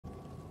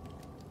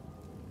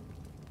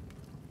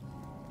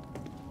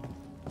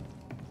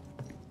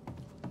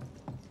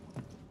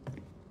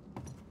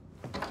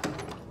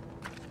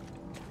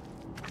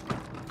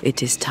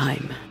It is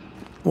time.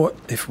 What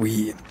if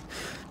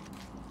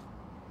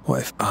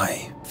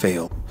I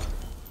fail?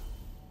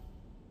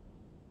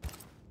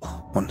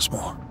 Once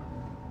more.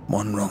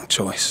 One wrong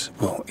choice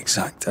will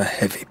exact a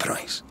heavy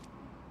price.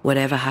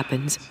 Whatever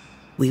happens,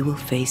 we will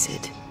face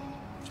it.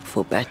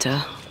 For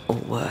better or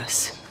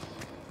worse.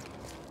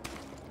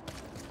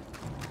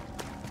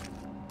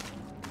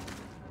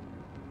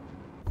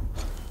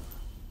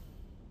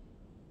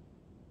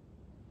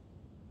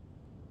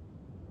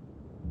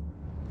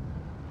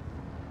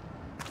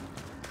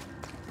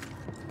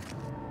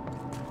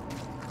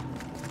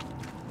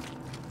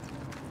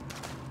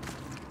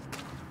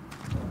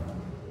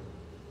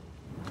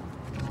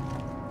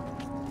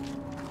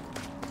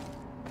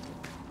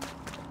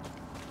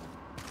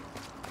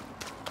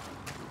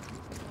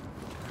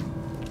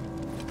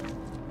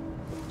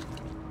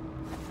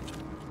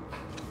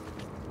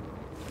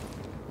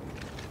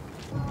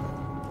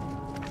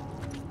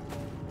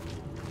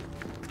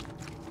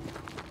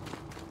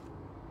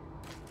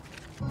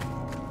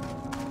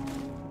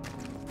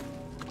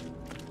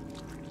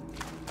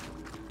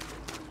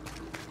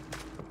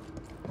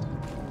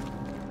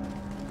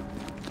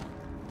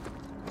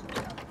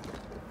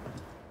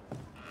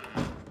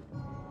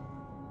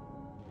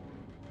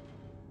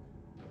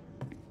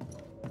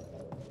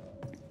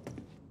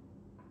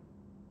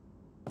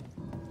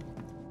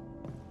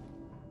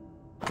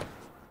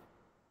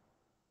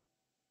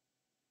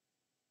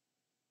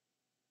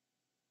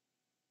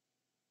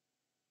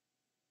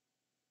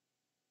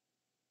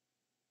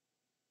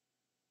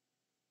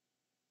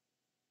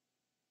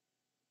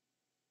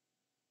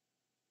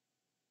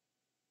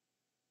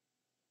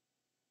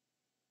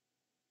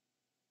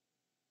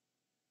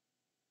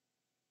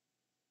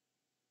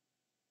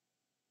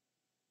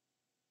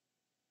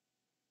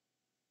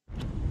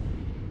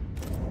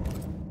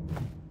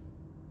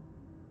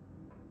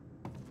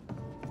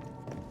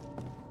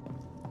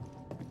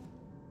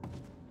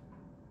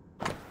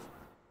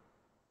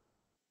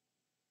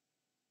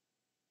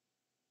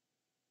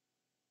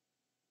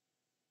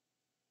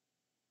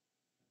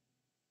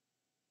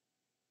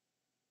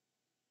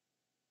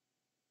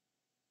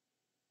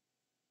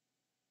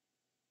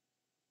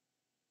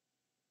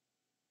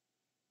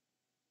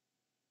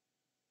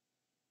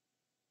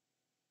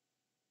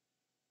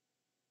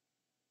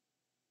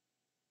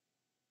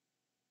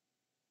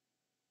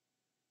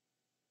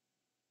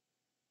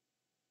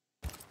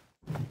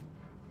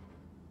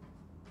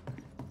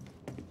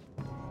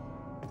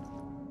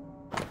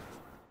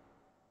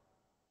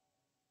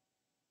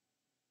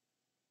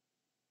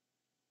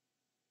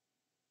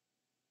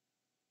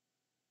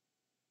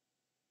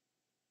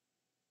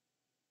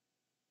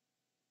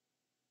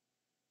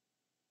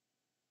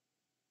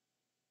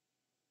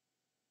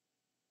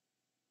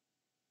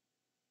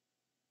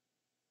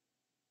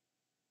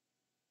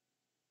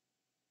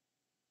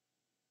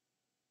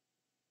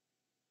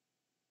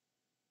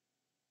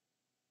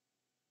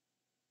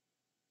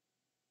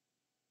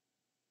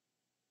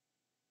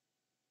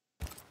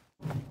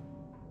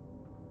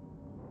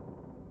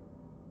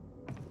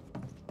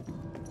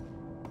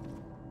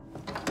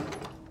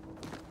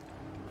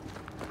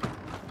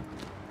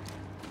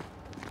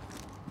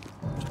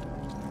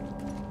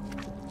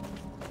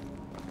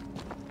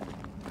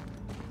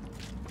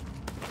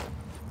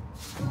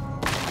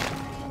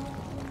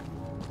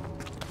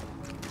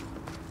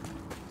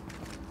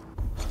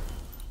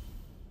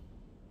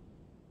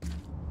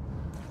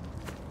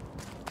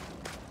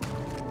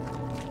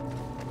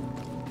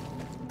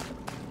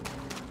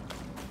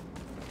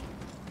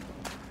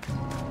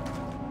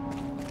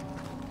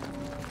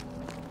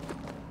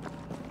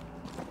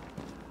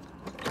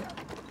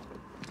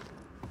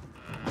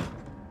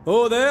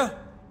 Oh, there?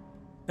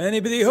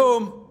 Anybody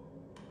home?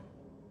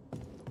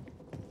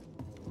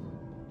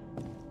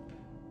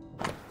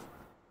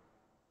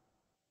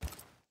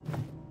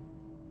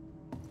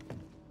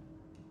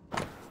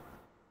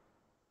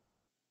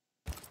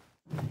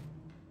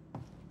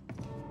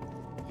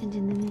 And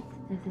in the midst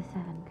of the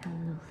 7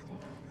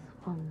 candlesticks,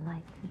 one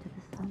light into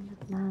the sun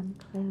of man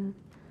clothed,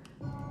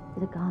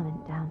 with a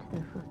garment down to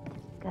the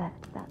foot, girt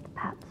about the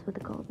paps with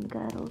the golden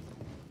girdles.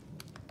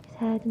 His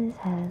head and his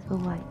hairs were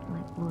white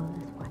like wool,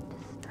 as white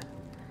as snow.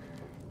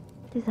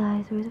 His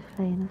eyes were as a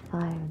flame of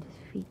fire, and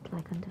his feet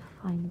like unto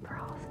fine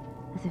brass,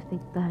 as if they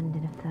burned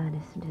in a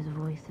furnace, and his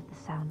voice at the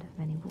sound of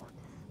many waters.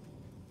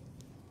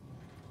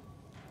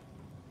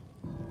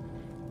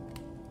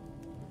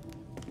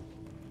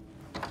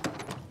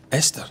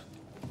 Esther.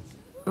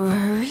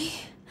 Rory?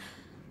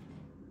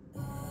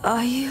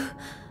 Are you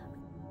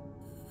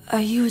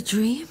a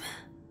dream?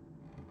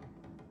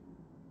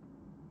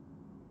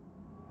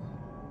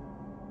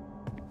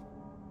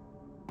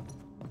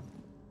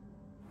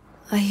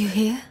 Are you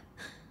here?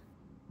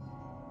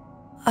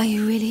 Are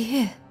you really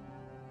here?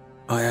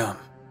 I am.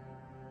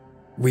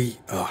 We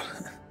are.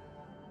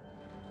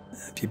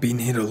 Have you been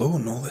here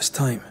alone all this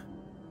time?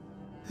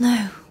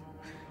 No,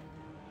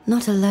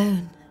 not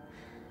alone.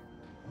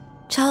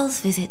 Charles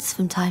visits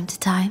from time to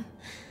time.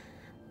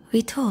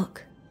 We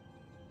talk.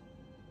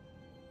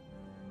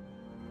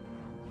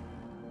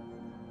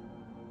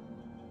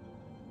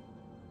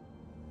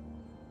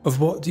 Of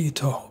what do you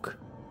talk?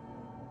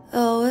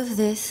 Oh, of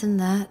this and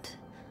that.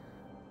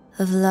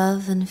 Of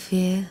love and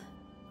fear.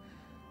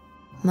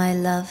 My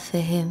love for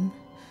him.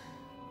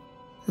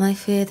 My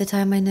fear that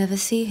I may never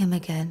see him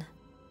again.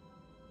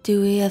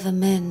 Do we ever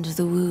mend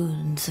the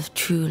wounds of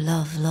true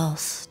love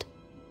lost?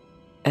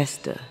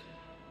 Esther,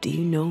 do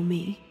you know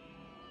me?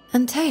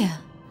 Anteę.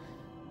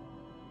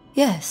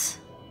 Yes,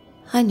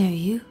 I know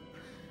you.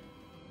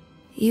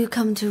 You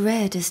come to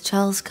Red as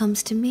Charles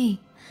comes to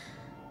me.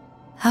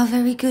 How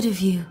very good of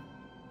you.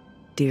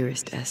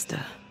 Dearest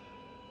Esther,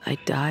 I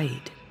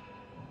died.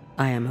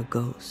 I am a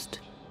ghost.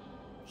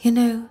 You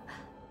know,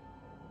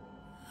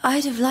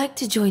 I'd have liked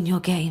to join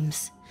your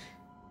games.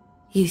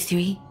 You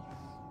three,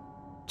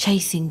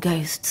 chasing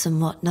ghosts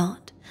and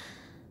whatnot.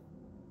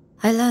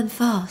 I learn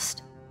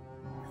fast.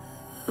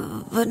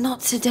 But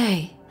not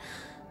today.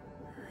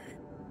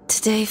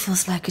 Today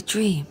feels like a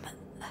dream.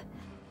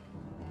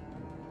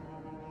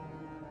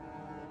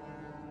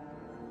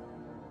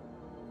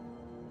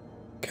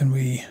 Can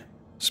we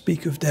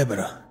speak of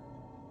Deborah?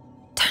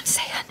 Don't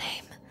say her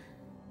name.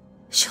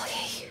 She'll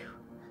hear you.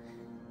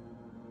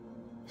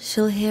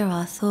 She'll hear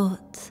our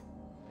thoughts.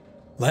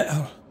 Let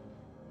her.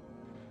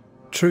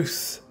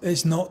 Truth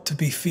is not to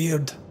be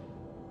feared.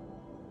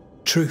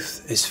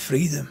 Truth is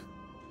freedom.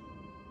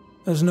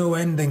 There's no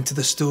ending to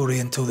the story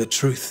until the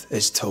truth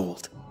is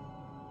told.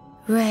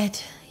 Red,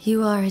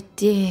 you are a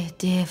dear,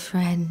 dear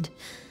friend.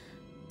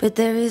 But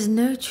there is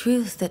no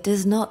truth that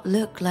does not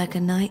look like a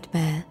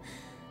nightmare.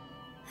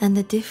 And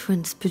the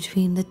difference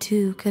between the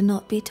two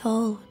cannot be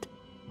told.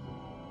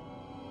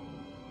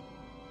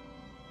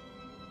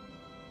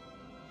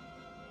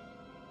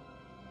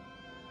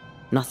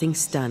 Nothing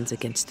stands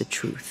against the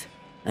truth,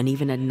 and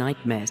even a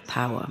nightmare's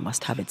power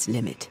must have its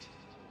limit.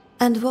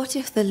 And what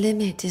if the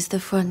limit is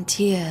the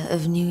frontier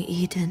of New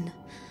Eden?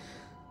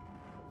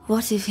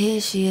 What if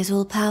here she is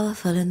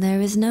all-powerful and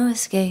there is no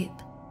escape?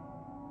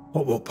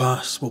 What will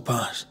pass will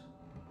pass.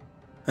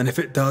 And if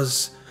it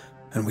does,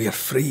 and we are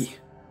free,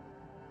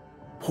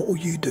 what will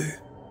you do?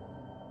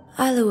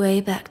 I'll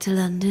away back to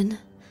London.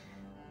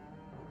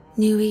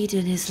 New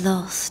Eden is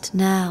lost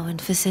now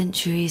and for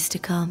centuries to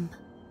come.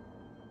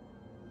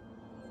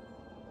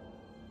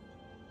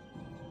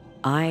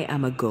 I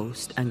am a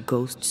ghost, and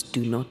ghosts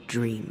do not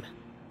dream.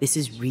 This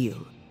is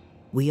real.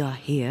 We are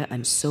here,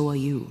 and so are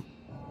you.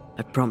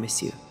 I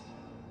promise you.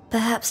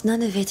 Perhaps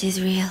none of it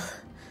is real.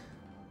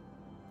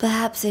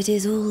 Perhaps it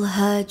is all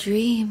her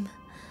dream.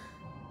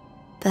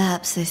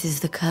 Perhaps this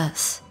is the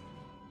curse.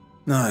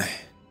 Aye.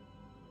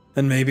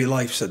 And maybe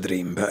life's a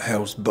dream, but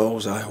hell's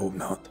balls, I hope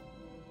not.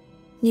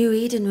 New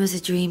Eden was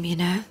a dream, you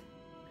know.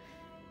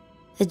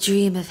 A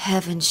dream of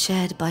heaven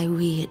shared by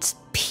we, its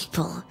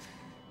people.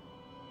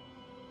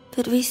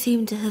 But we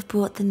seem to have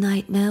brought the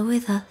nightmare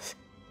with us.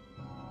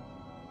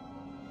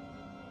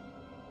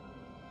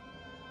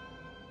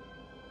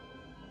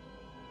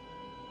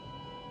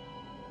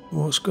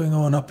 What's going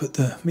on up at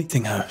the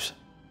meeting house?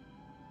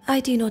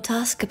 I do not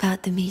ask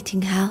about the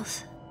meeting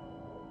house,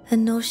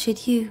 and nor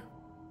should you.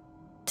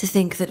 To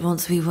think that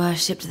once we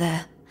worshipped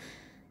there,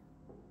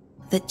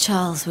 that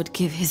Charles would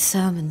give his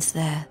sermons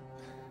there.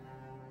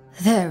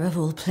 There of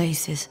all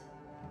places.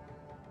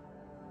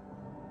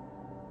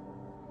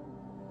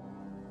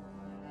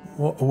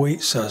 What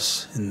awaits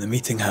us in the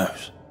meeting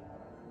house?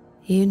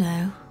 You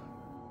know.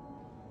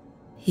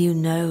 You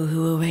know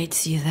who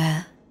awaits you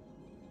there.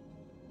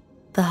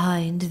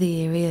 Behind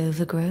the eerie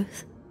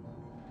overgrowth.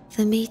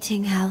 The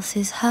meeting house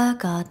is her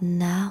garden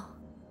now.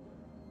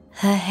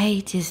 Her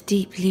hate is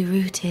deeply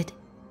rooted.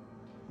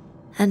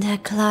 And her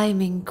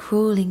climbing,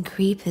 crawling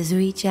creepers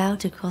reach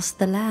out across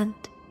the land.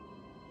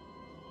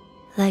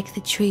 Like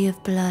the tree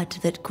of blood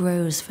that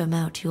grows from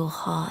out your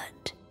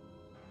heart.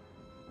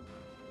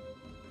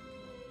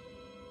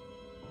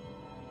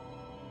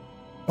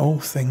 All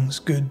things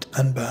good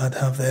and bad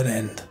have their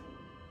end.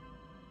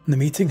 The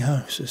meeting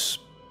house is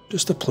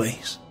just a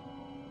place.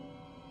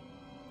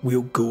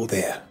 We'll go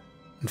there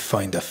and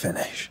find a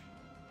finish.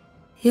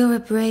 You're a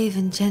brave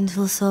and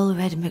gentle soul,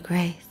 Red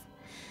McGrath.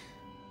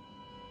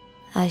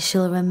 I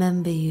shall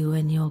remember you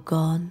when you're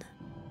gone.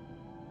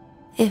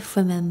 If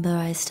remember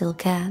I still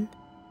can.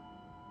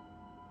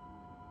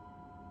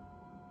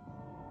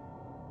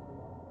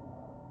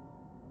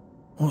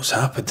 What's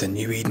happened in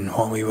New Eden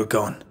while we were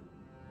gone?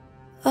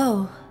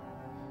 Oh,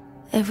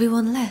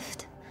 everyone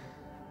left.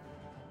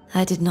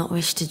 I did not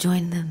wish to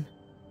join them.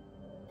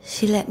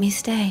 She let me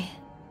stay.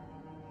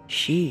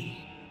 She?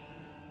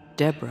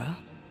 Deborah?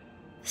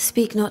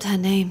 Speak not her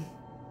name.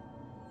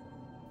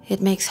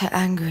 It makes her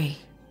angry.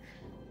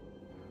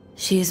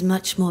 She is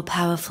much more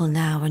powerful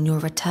now, and your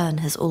return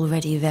has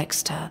already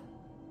vexed her.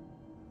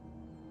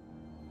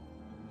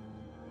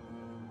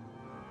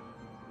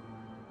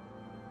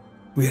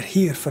 We're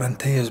here for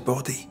Antea's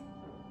body.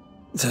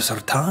 This is her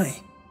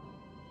tie,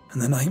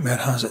 and the nightmare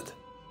has it.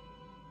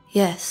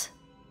 Yes.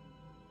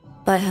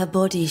 By her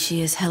body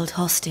she is held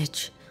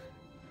hostage.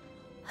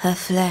 Her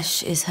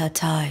flesh is her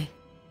tie.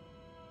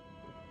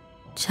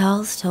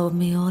 Charles told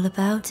me all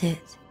about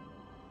it.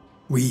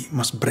 We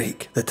must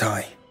break the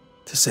tie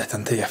to set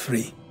Antea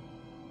free.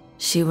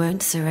 She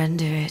won't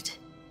surrender it.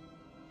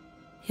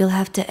 You'll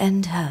have to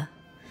end her.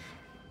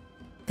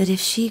 But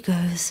if she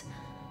goes,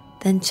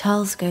 then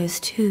Charles goes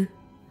too.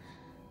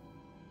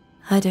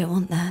 I don't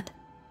want that.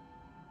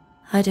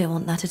 I don't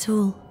want that at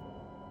all.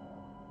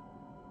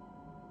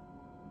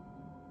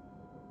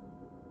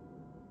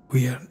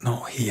 We're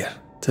not here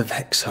to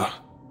vex her,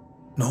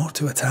 nor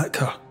to attack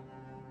her.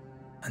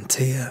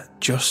 Anteę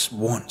just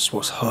wants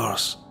what's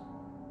hers.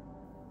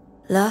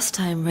 Last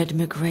time, Red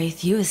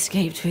McGrath, you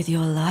escaped with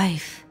your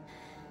life.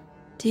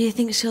 Do you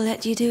think she'll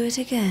let you do it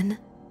again?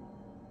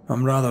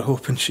 I'm rather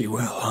hoping she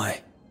will,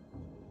 aye.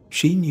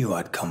 She knew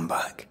I'd come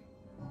back.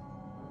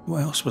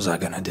 What else was I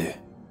gonna do?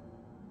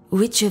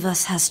 Which of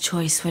us has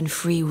choice when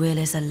free will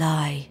is a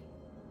lie?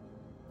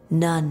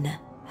 None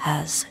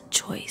has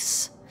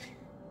choice.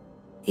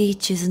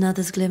 Each is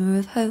another's glimmer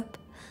of hope,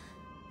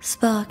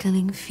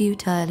 sparkling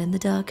futile in the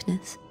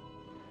darkness.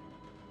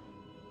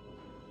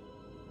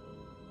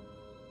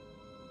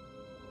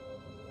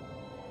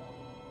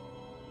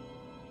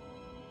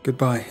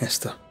 Goodbye,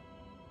 Esther.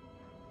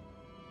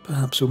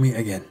 Perhaps we'll meet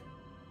again.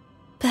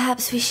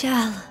 Perhaps we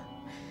shall.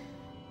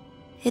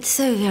 It's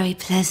so very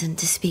pleasant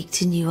to speak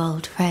to new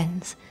old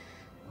friends,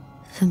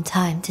 from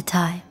time to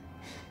time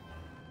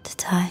to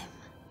time.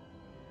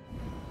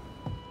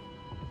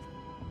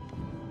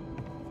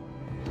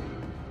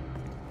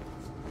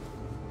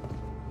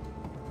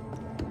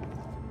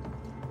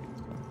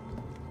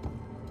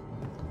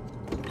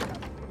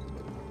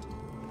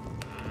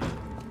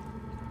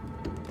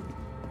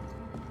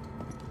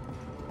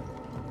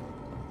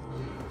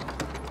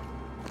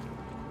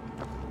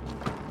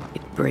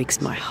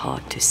 Breaks my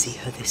heart to see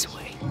her this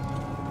way.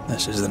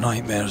 This is the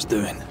nightmare's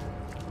doing.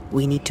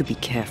 We need to be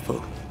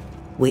careful.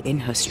 We're in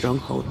her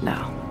stronghold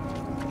now.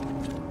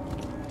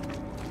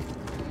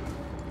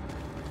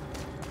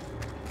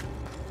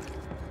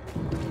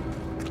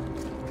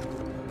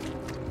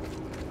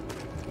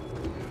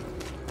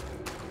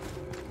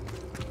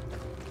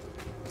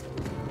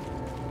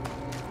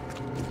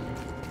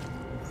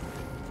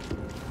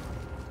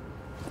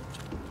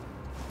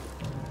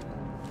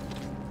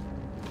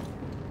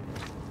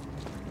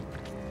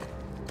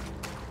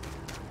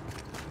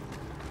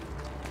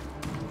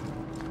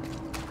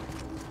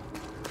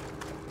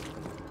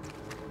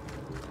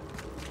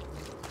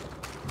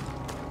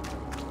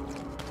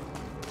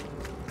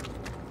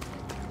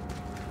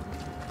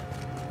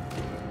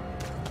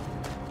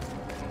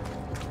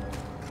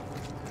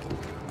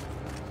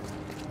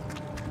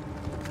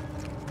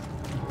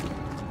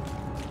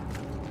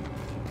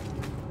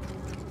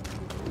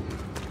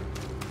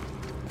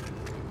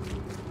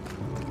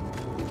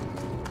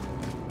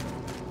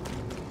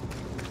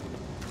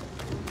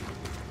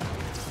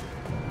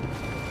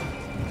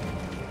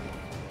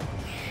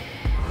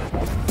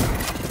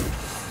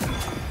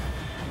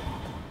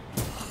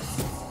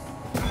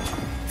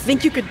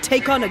 Think you could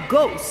take on a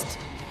ghost?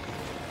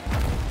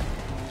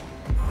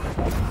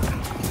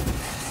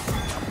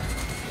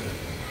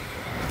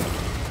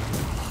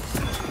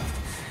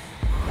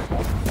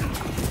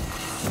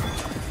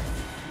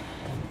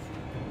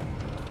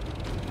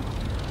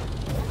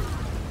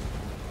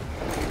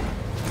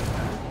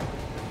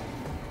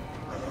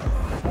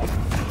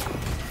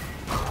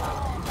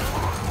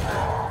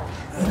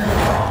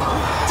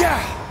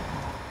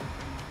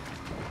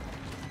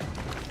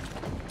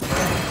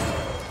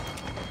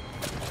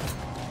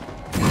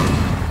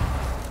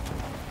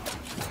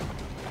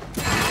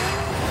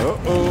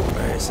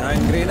 Uh-oh, it's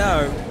angry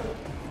now.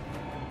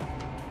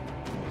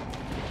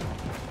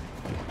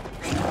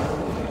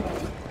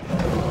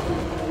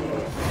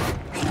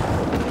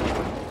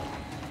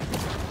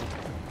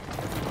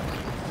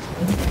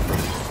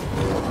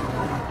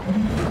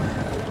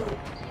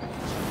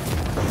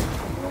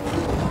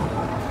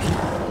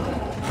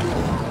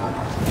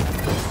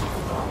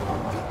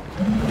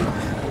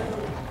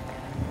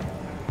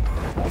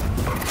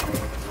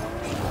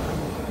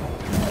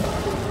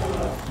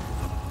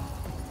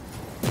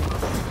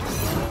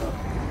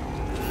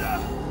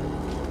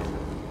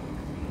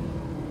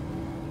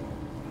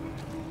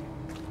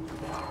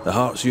 The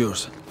heart's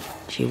yours.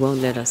 She won't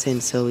let us in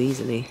so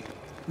easily.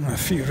 A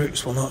few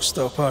roots will not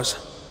stop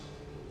us.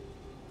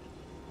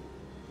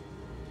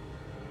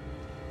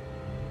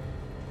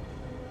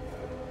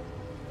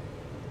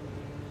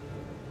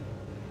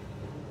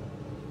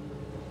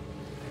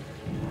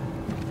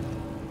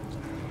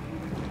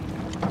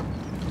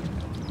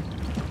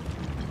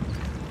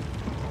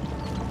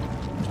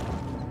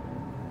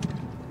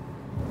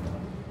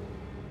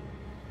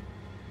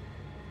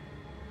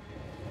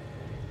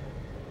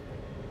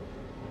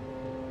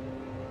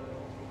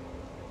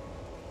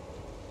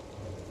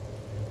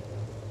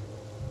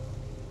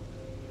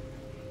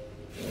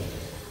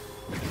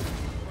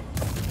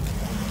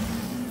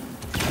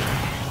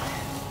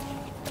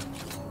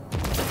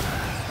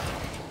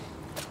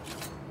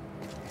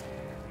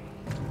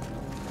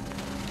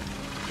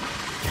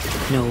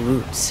 No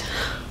roots.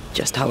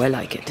 Just how I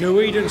like it.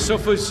 No Eden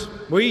suffers.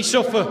 We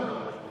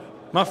suffer.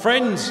 My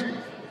friends,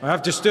 I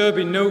have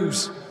disturbing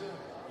news.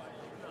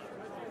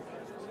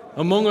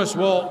 Among us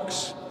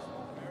walks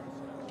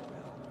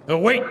A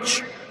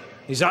witch!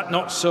 Is that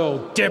not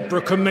so,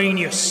 Deborah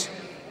Comenius?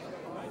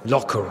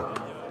 Lock her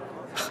up.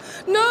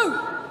 No!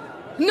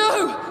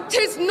 No!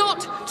 'Tis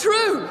not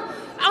true!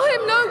 I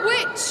am no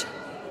witch!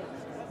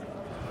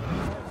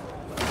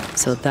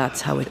 So that's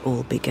how it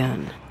all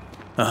began.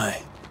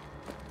 Aye.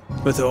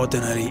 With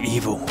ordinary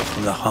evil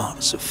from the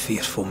hearts of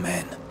fearful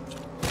men.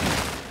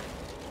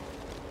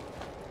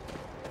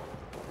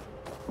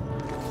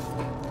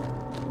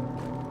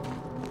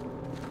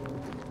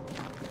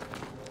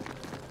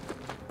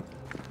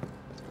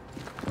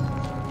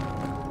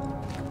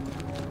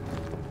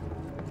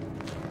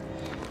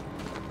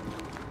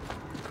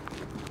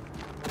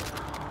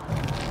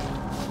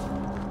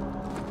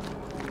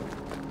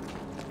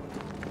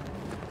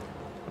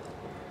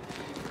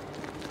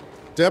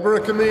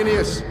 Deborah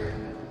Comenius,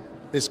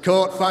 this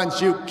court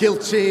finds you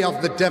guilty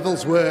of the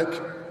devil's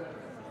work.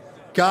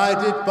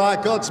 Guided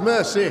by God's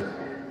mercy,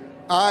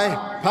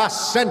 I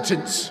pass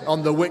sentence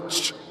on the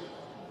witch.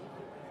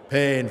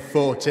 Pain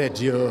forte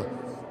Dieu.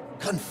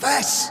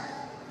 Confess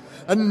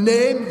and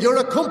name your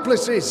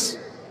accomplices,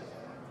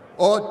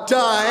 or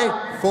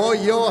die for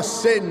your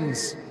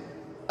sins.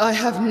 I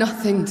have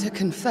nothing to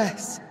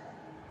confess.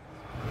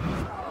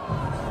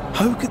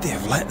 How could they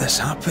have let this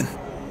happen?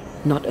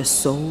 Not a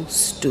soul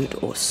stood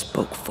or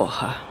spoke for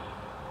her.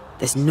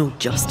 There's no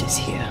justice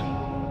here.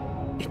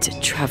 It's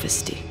a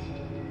travesty.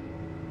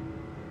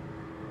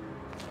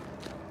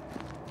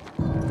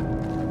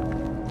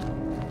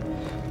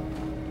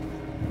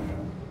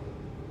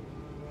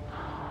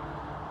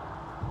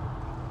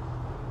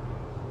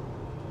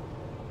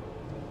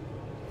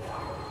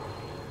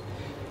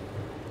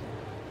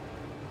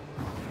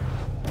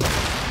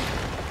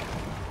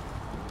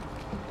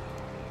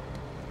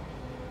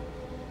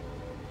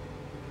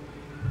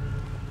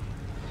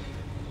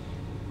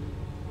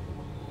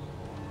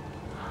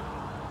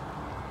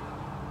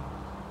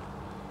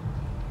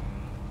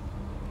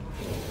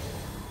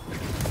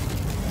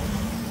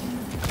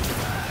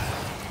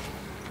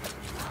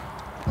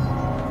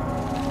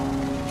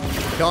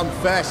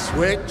 Confess,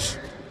 witch.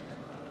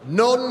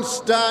 None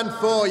stand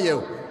for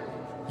you.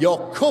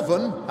 Your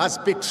coven has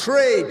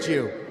betrayed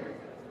you.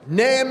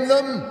 Name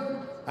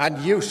them, and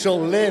you shall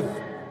live.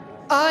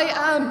 I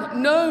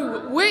am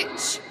no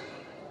witch!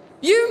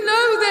 You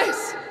know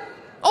this!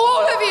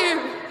 All of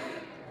you!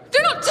 Do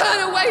not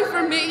turn away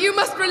from me! You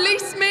must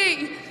release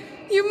me!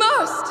 You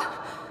must!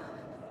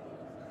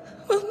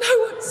 Will no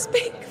one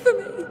speak for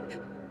me?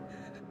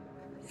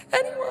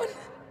 Anyone?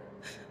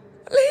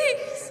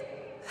 Please!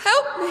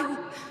 Help me!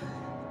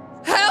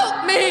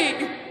 Help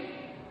me!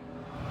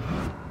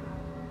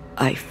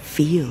 I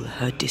feel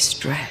her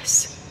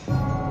distress,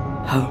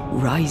 her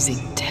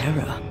rising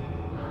terror,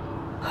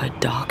 her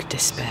dark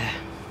despair.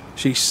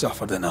 She's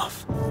suffered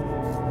enough,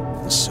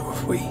 and so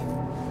have we.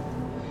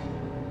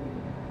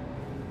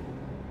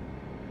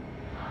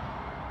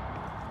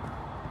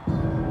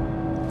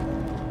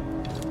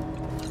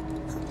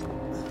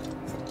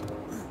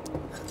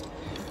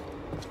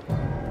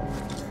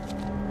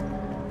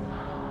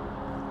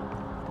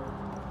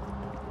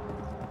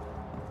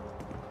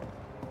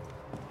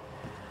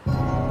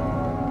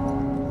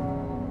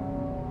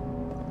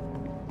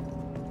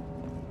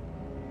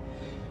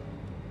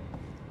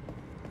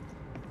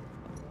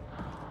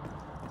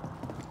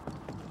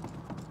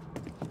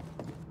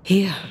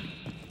 Here,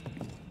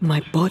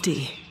 my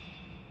body,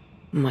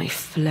 my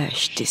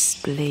flesh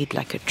displayed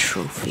like a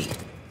trophy.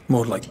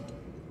 More like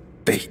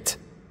bait.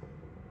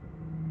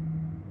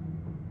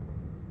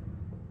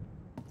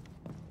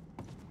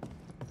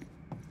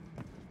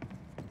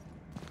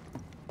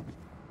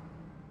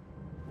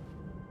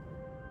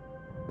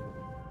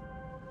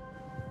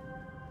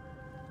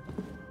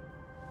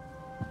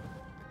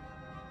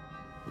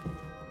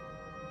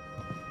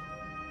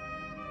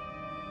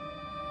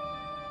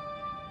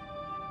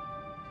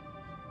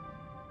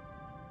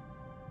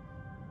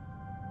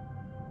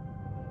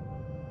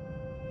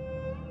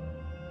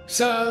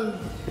 So,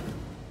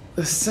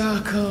 the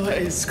circle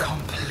is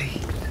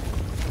complete.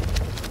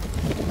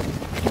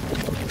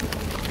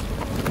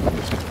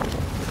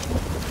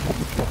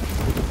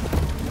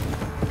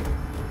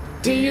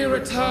 Do you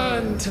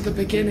return to the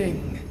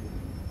beginning?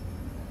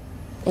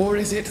 Or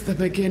is it the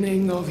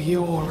beginning of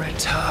your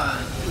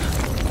return?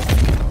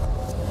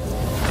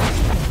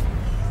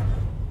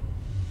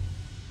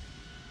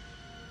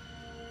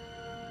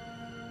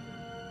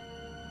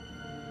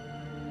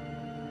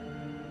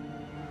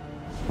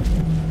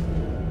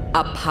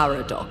 A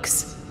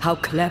paradox. How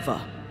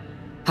clever.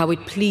 How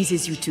it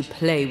pleases you to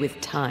play with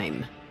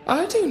time.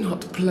 I do not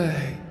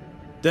play.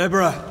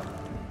 Deborah,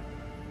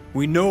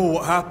 we know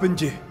what happened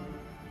to you.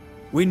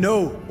 We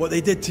know what they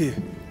did to you.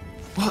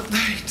 What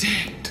they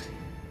did.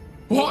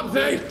 What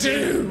they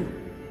do.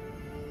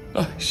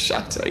 I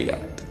shatter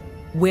yet.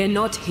 We're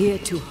not here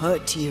to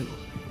hurt you.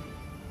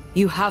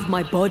 You have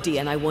my body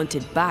and I want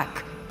it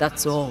back,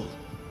 that's all.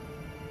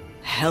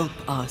 Help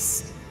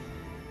us,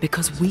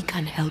 because we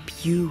can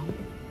help you.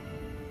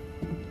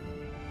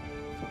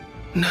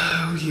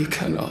 No, you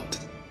cannot.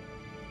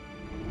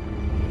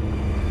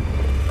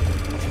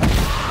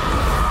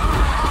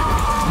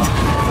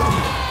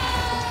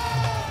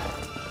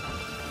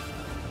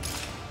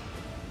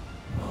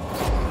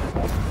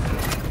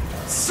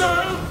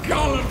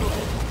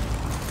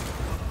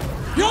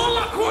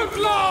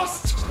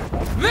 last!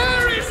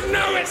 There is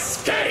no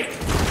escape!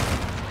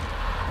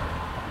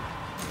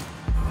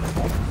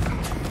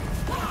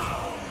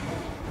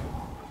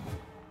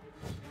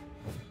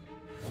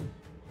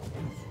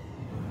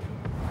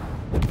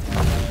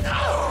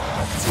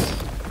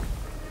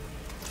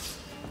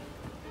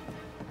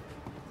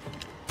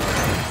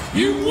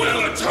 You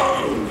will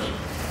atone!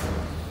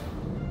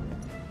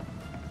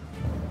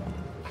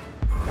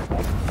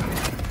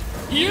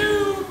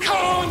 You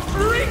can't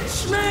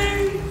reach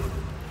me!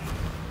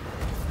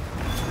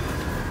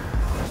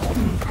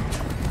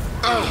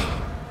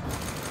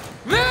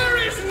 There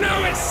is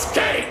no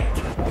escape!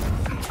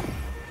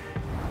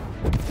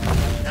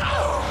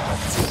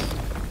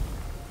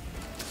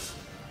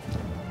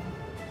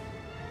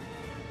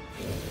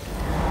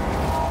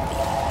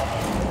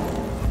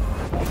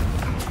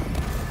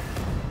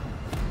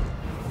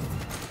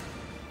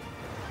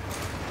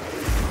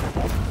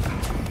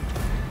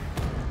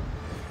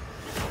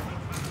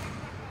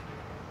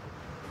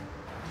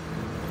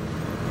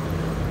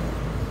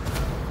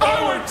 I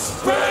won't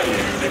spare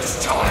you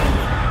this time!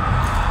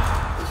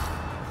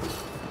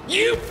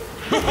 You...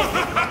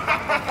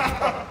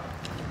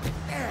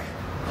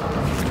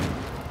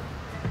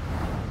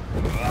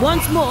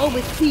 Once more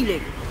with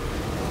feeling.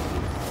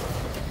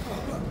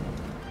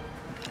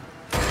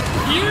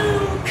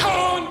 You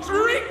can't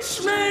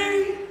reach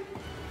me!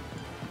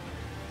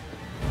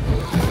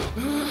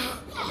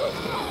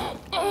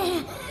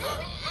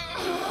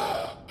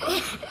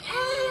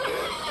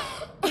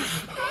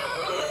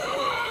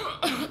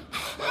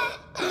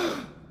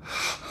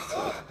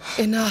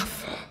 Enough.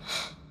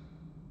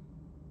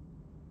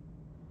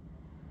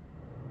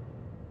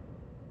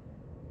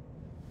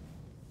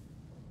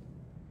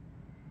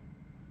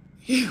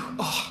 You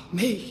are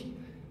me,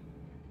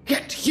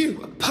 yet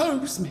you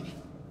oppose me.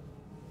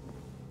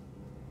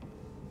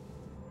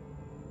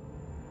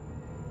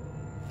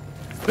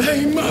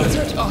 They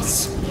murdered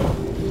us.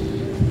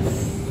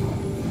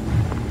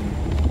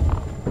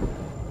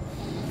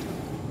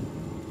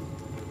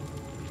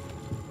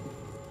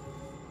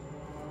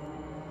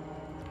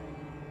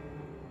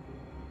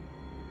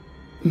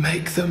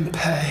 Make them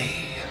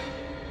pay.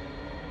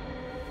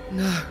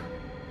 No.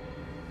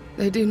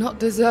 They do not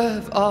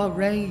deserve our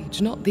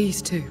rage, not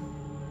these two.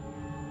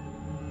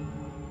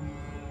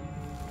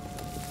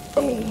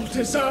 All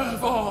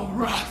deserve our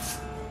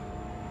wrath.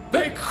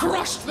 They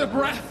crushed the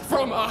breath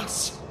from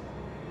us.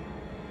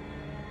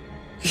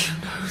 You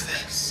know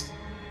this.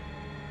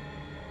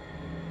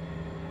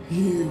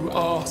 You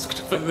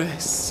asked for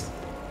this.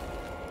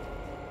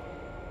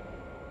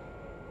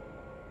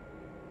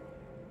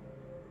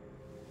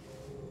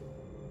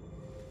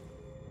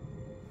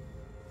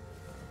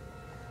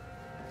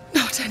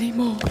 Not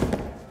anymore.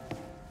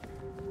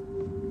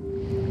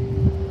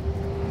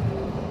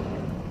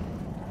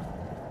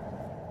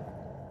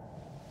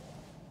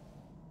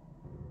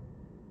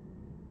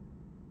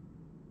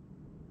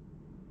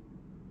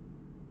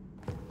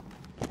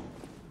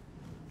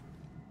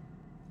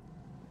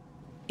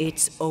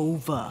 It's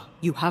over.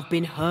 You have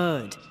been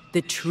heard.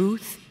 The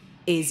truth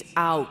is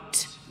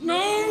out.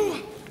 No!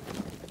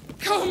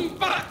 Come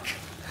back!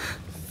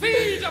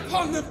 Feed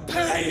upon the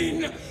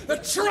pain, the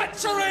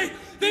treachery,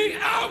 the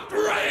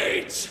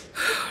outrage!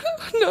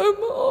 No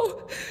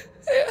more.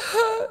 It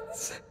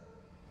hurts.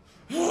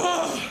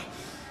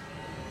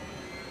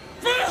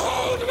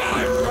 Behold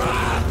my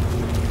wrath!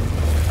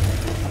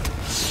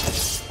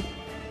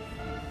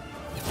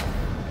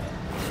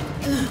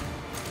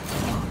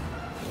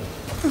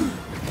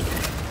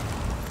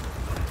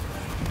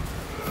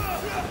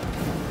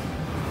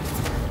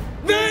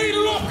 They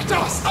locked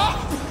us up!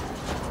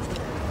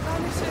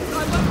 Banishers,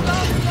 I won't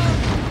last long.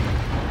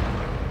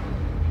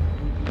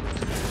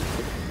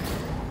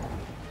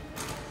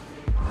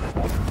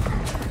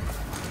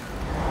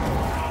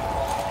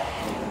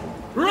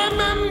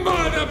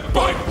 Remember the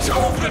bite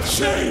of the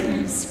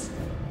chains!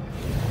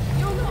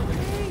 You're not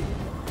me.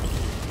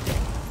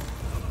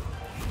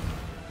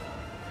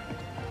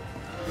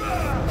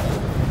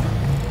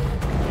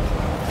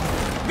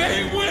 They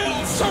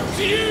will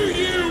subdue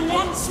you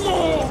once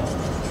more!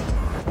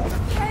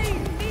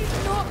 Pain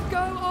needs not go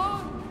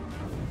on.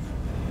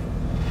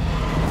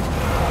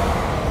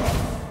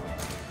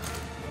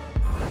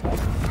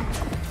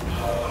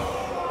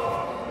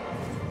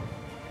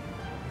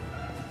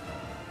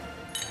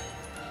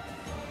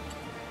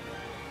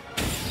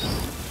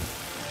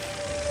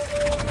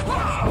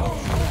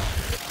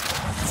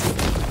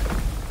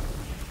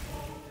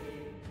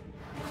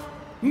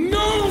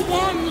 No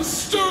one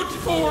stood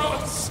for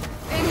us!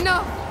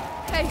 Enough.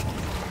 Hey,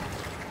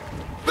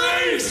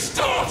 They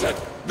started!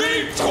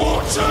 They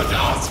tortured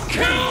us!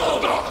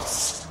 Killed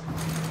us!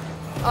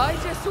 I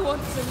just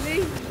want to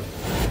leave.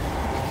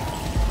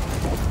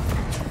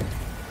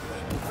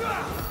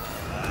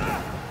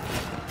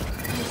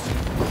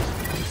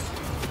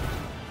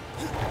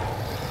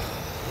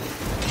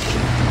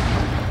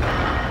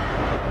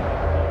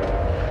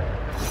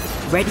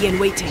 Ready and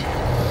waiting.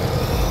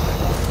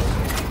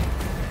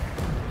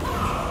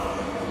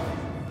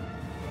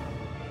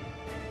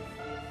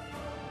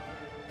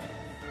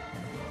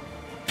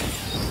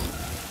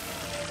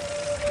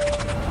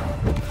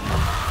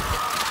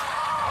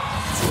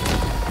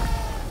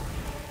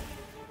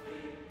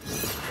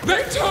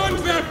 They turned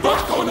their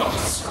back on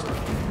us!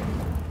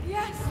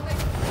 Yes,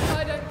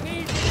 I don't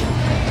need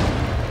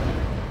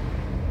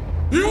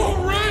you.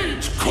 Your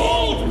rage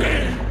called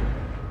me!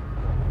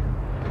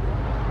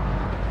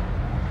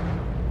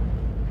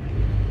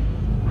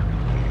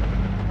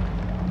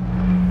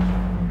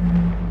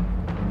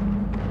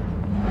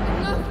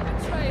 Enough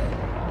betrayal.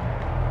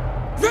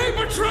 They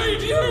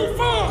betrayed you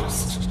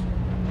first!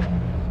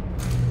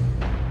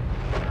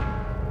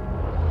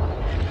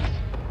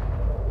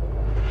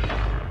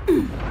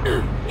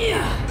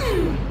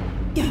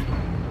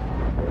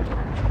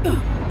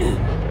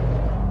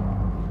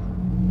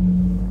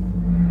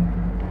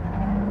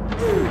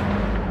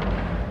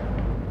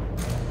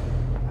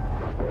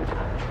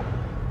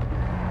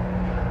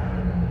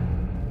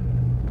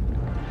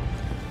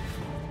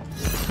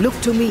 Look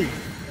to me.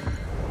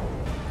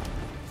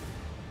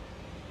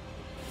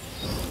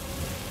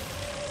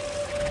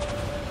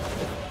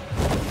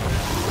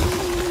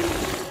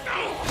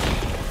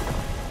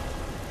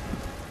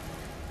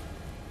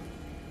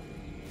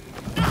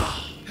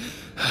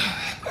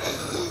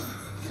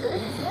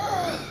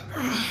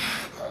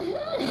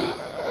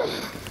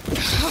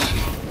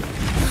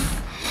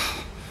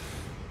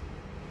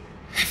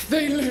 If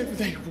they live,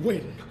 they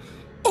win.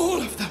 All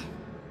of them.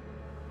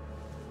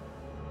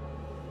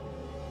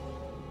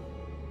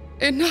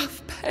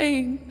 Enough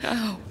pain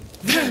now.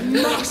 There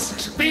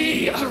must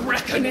be a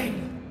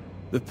reckoning.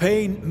 The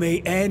pain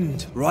may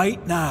end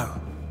right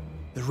now.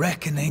 The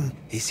reckoning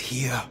is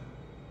here.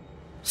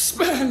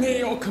 Spare me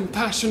your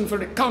compassion,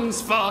 for it comes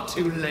far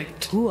too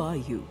late. Who are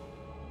you?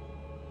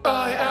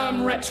 I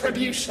am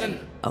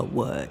retribution. A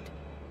word,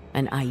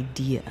 an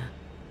idea.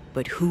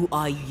 But who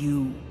are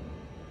you?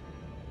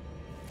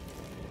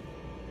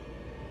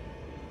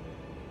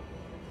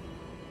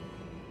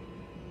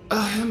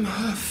 I am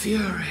her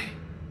fury.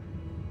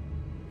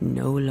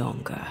 No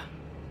longer.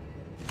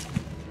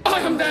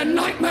 I am their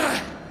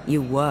nightmare!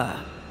 You were.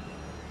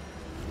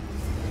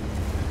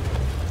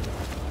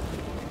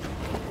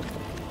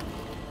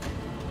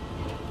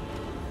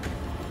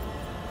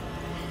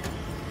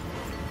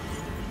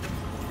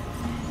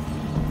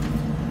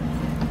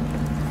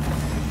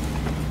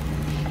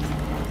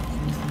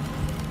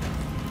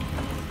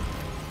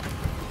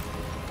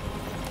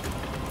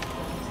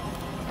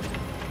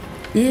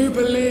 You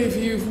believe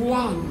you've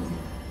won?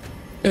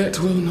 It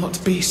will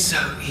not be so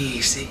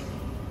easy.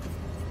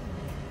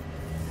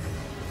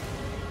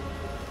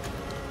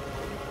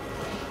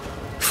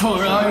 For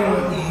I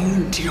will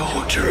end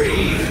your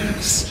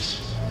dreams.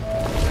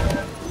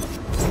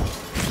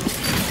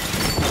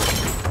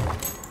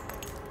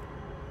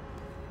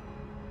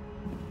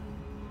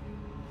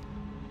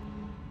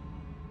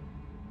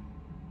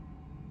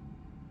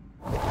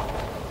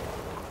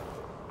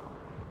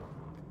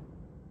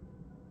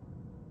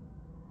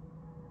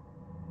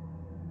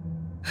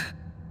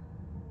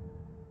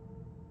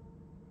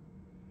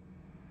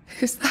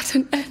 Is that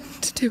an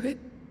end to it?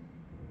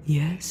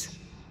 Yes.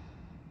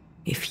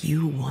 If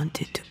you want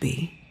it to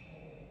be.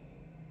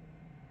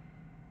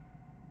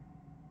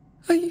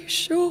 Are you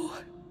sure?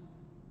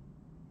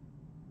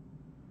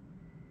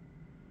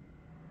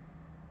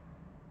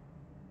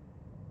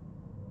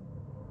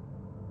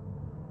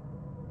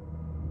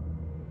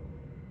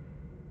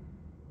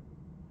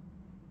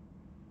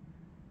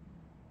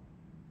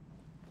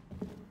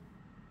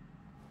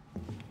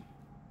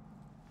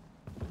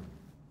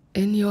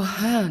 In your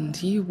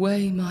hand you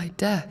weigh my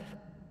death,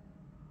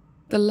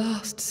 the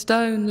last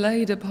stone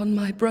laid upon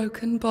my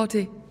broken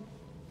body.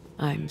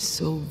 I'm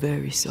so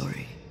very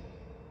sorry.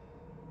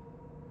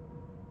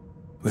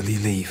 Will you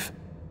leave?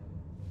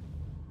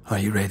 Are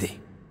you ready?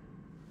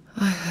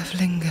 I have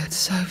lingered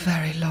so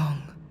very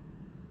long.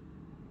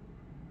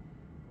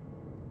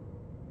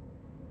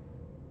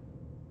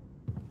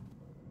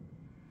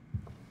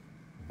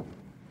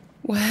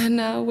 Where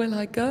now will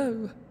I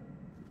go?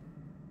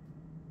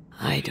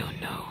 I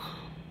don't know.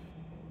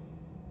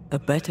 A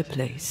better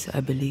place,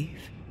 I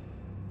believe.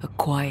 A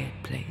quiet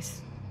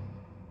place.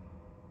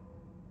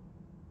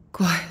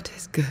 Quiet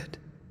is good.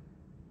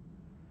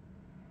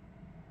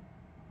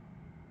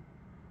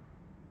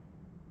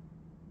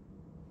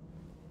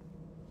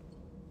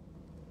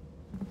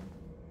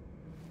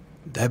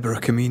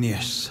 Deborah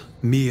Comenius,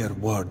 mere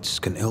words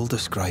can ill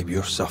describe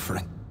your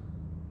suffering.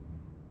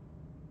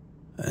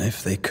 And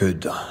if they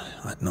could,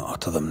 I'd not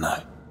utter them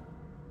now.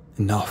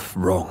 Enough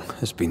wrong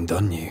has been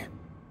done you.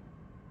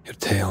 Your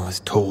tale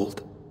is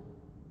told,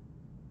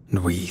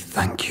 and we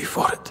thank you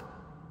for it.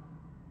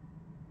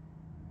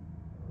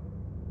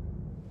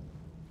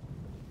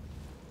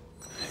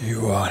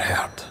 You are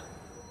heard,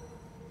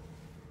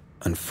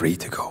 and free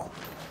to go.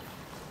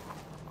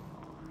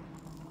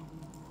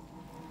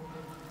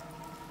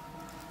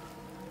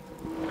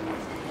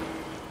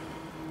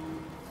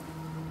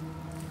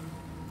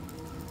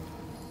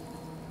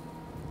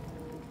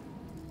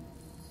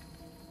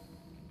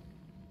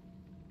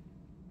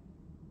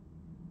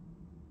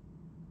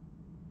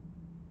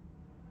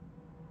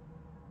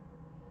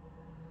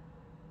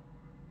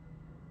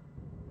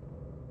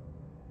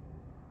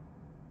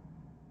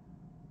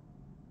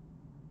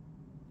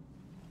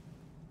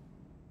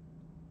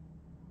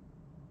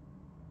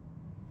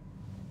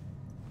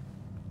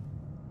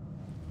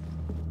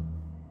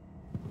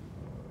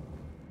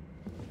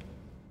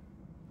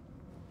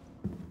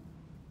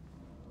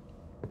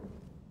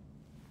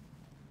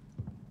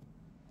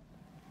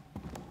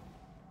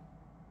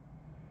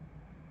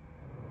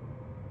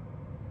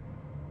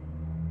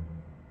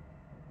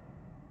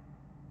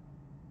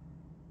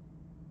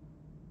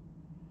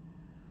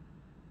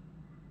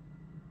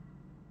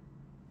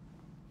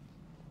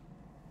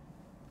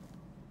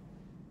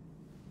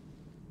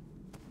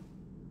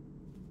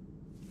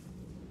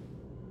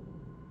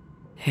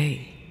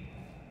 Hey,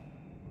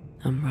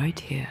 I'm right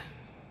here.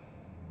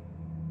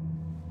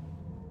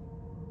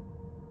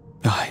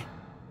 Aye,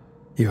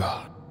 you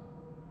are.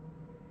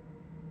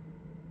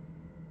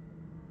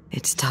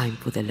 It's time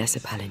for the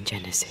lesser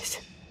palingenesis.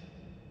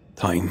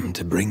 Time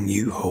to bring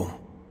you home.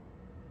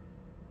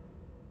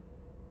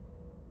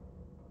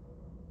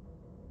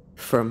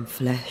 From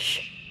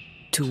flesh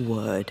to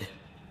word,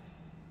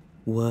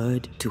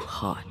 word to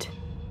heart.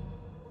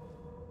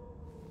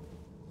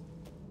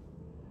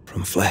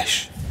 From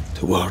flesh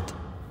to word,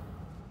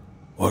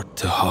 word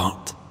to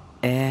heart.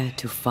 Air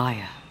to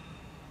fire,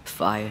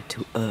 fire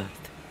to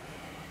earth.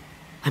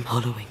 I'm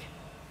hollowing.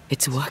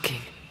 It's working.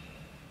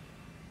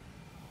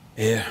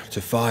 Air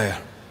to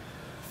fire,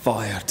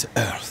 fire to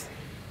earth.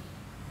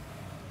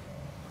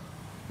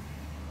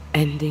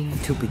 Ending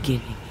to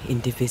beginning,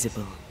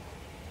 indivisible.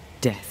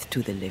 Death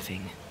to the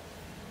living.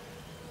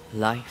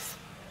 Life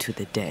to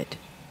the dead.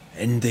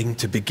 Ending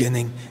to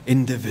beginning,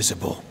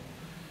 indivisible.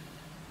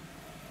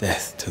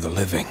 Death to the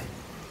living.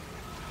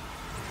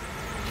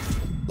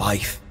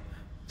 Life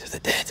to the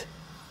dead.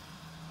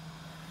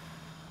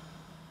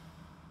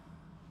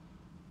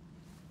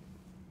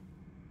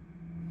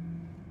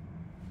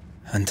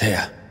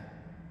 Anteę.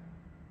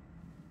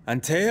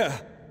 Anteę!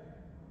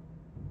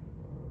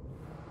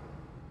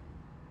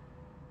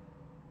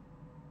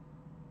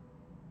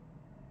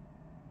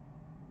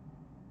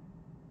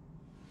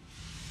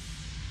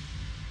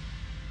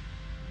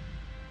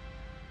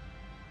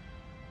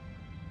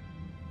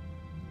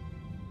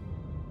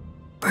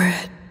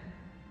 Bread.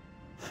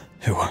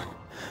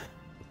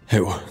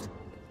 It was.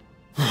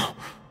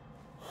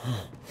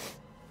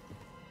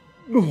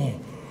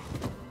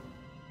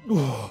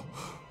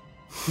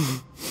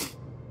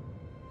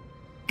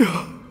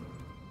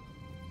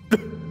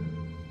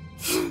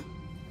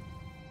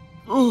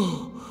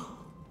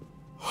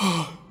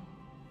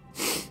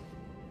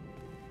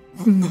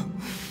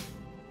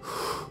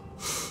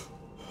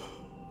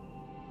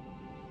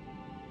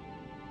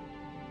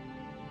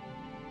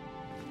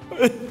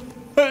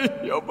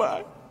 You're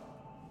back.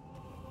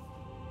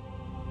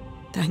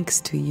 Thanks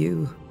to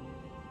you.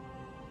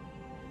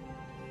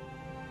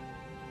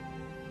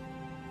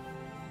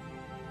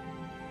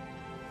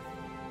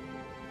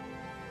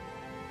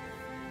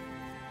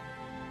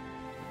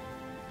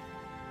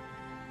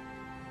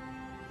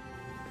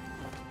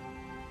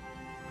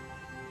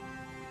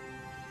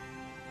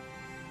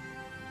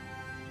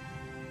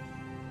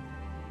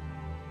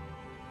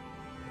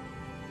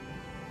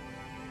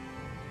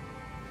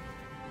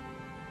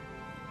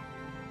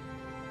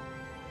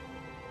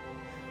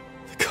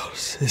 The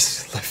curse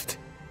is lifted.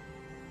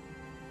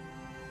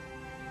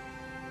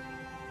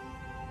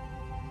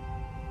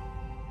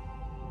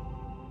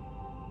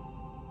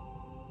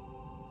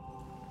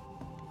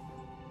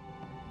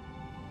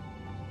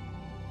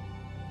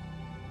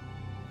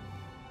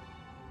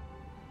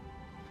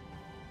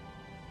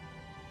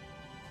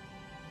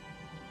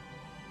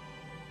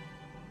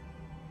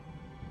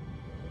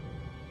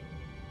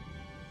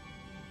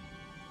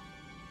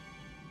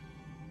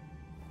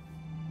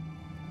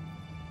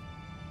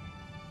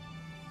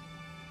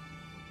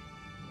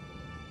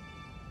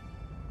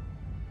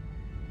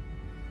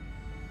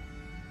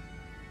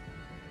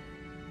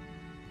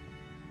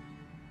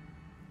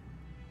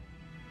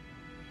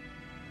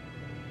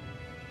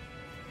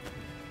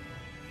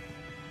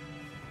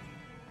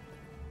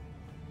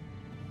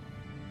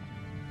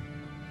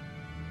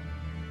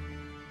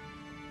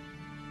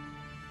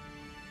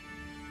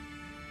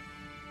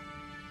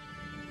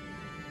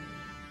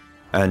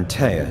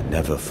 Anteę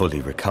never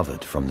fully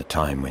recovered from the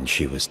time when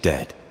she was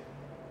dead.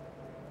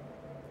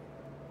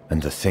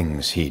 And the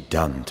things he'd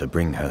done to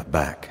bring her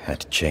back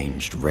had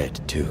changed Red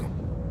too.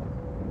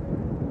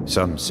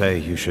 Some say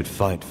you should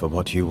fight for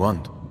what you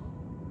want.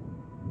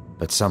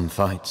 But some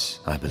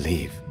fights, I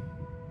believe,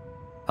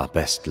 are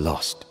best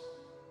lost.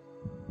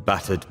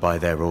 Battered by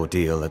their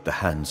ordeal at the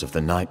hands of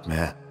the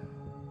nightmare,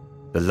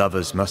 the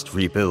lovers must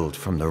rebuild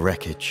from the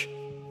wreckage.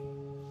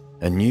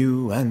 A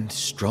new and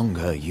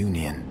stronger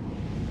union.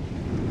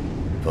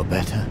 For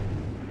better,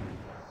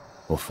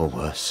 or for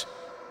worse.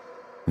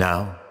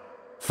 Now,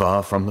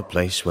 far from the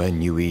place where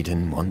New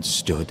Eden once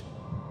stood,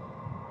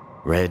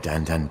 Red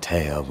and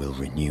Anteę will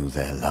renew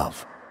their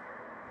love.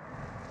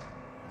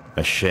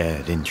 A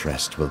shared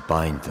interest will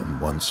bind them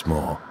once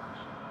more.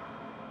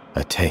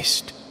 A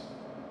taste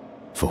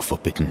for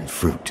forbidden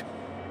fruit.